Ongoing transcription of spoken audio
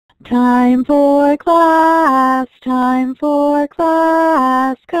Time for class, time for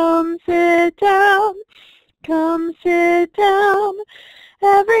class. Come sit down, come sit down.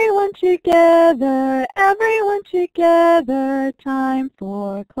 Everyone together, everyone together. Time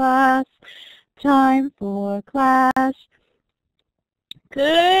for class, time for class.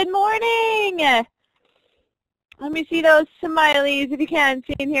 Good morning. Let me see those smileys if you can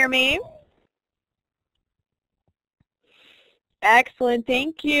see and hear me. Excellent,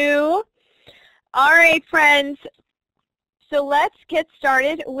 thank you. All right, friends. So let's get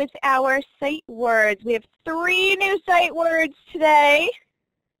started with our sight words. We have 3 new sight words today.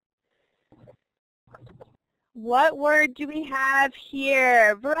 What word do we have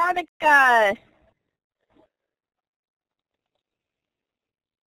here? Veronica.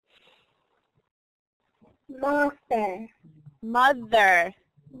 Mother. Mother.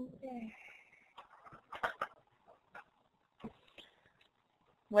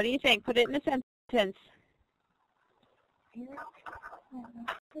 What do you think? Put it in a sentence.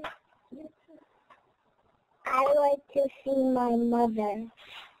 I like to see my mother.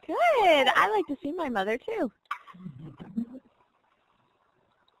 Good. I like to see my mother too.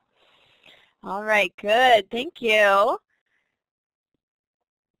 All right, good. Thank you.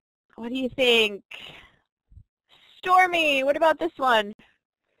 What do you think? Stormy, what about this one?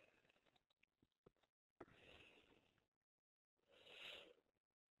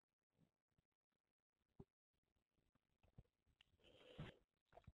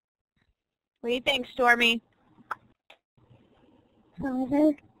 What do you think, Stormy?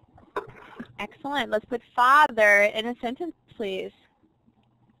 Father. Excellent. Let's put father in a sentence, please.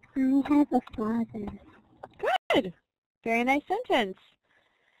 I have a father. Good. Very nice sentence.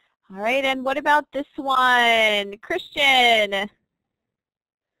 All right, and what about this one? Christian.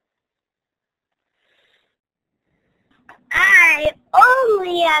 I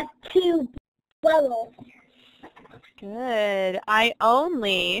only have 2 bubbles. Good. I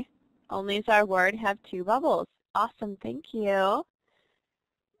only is our word, have 2 bubbles. Awesome, thank you.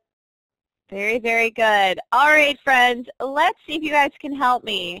 Very, very good. All right, friends, let's see if you guys can help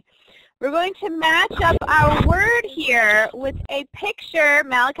me. We're going to match up our word here with a picture,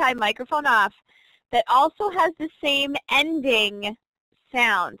 Malachi, microphone off, that also has the same ending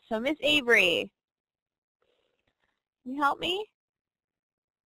sound. So Miss Avery, can you help me?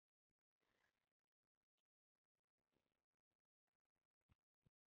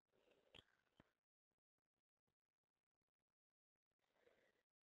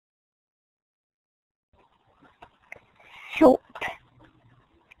 Help.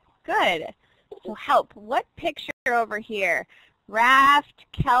 Good. So help. What picture over here? Raft,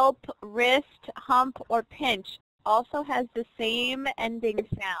 kelp, wrist, hump, or pinch also has the same ending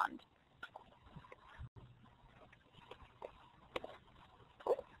sound.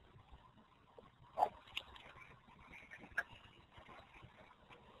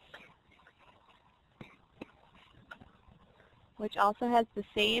 Which also has the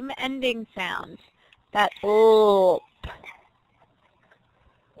same ending sound. That oh.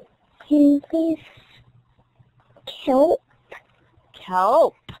 Can you please help?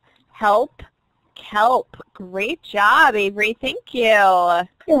 Kelp. Help. Kelp. Great job, Avery. Thank you. You're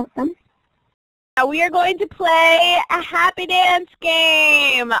welcome. Now we are going to play a happy dance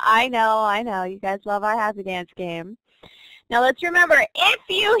game. I know. You guys love our happy dance game. Now let's remember, if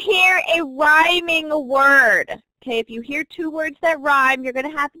you hear a rhyming word, okay, if you hear 2 words that rhyme, you're going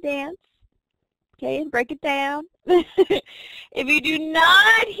to have to dance. Okay, break it down. If you do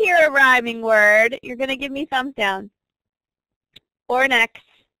not hear a rhyming word, you're going to give me thumbs down or an X.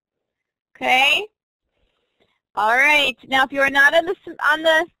 Okay? All right. Now, if you are not on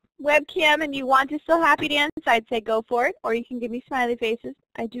the webcam and you want to still happy dance, I'd say go for it, or you can give me smiley faces.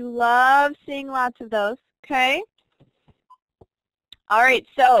 I do love seeing lots of those. Okay? All right.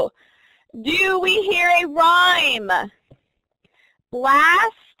 So, do we hear a rhyme?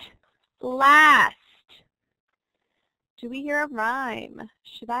 Blast. Last. Do we hear a rhyme?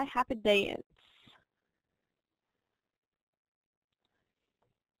 Should I happy dance?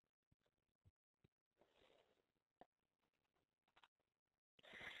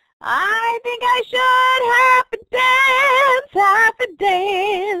 I think I should happy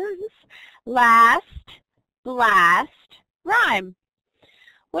dance. Last, blast, rhyme.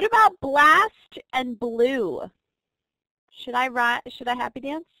 What about blast and blue? Should I happy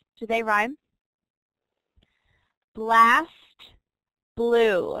dance? Do they rhyme? Blast,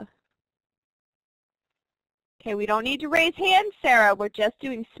 blue. Okay, we don't need to raise hands, Sarah. We're just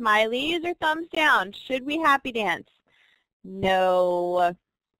doing smileys or thumbs down. Should we happy dance? No.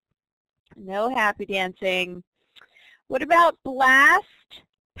 No happy dancing. What about blast,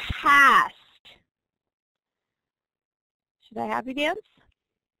 past. Should I happy dance?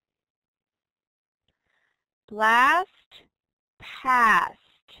 Blast, past.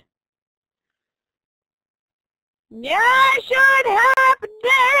 Yeah, I should happy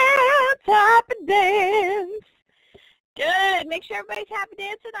dance. Good. Make sure everybody's happy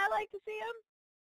dancing. I like to see them.